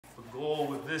Goal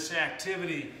with this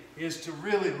activity is to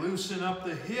really loosen up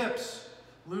the hips,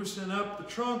 loosen up the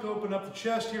trunk, open up the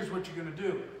chest. Here's what you're going to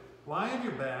do. Lie on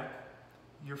your back.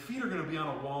 Your feet are going to be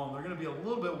on a wall, and they're going to be a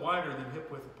little bit wider than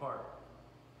hip width apart.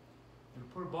 You're going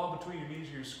to put a ball between your knees,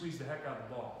 you're going to squeeze the heck out of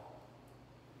the ball.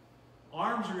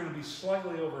 Arms are going to be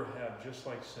slightly overhead, just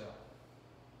like so.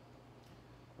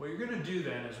 What you're going to do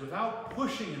then is, without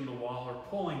pushing in the wall or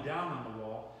pulling down on the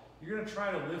wall, you're going to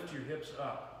try to lift your hips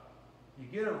up. You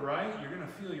get it right, you're going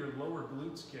to feel your lower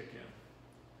glutes kick in.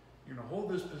 You're going to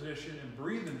hold this position and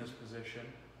breathe in this position.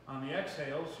 On the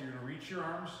exhale, so you're going to reach your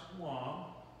arms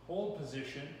long, hold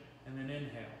position, and then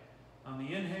inhale. On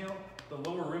the inhale, the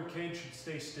lower rib cage should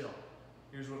stay still.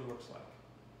 Here's what it looks like.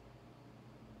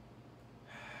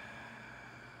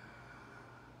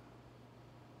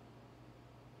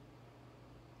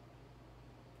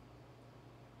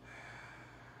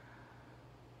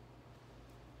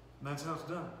 And that's how it's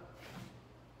done.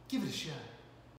 Give it a shot.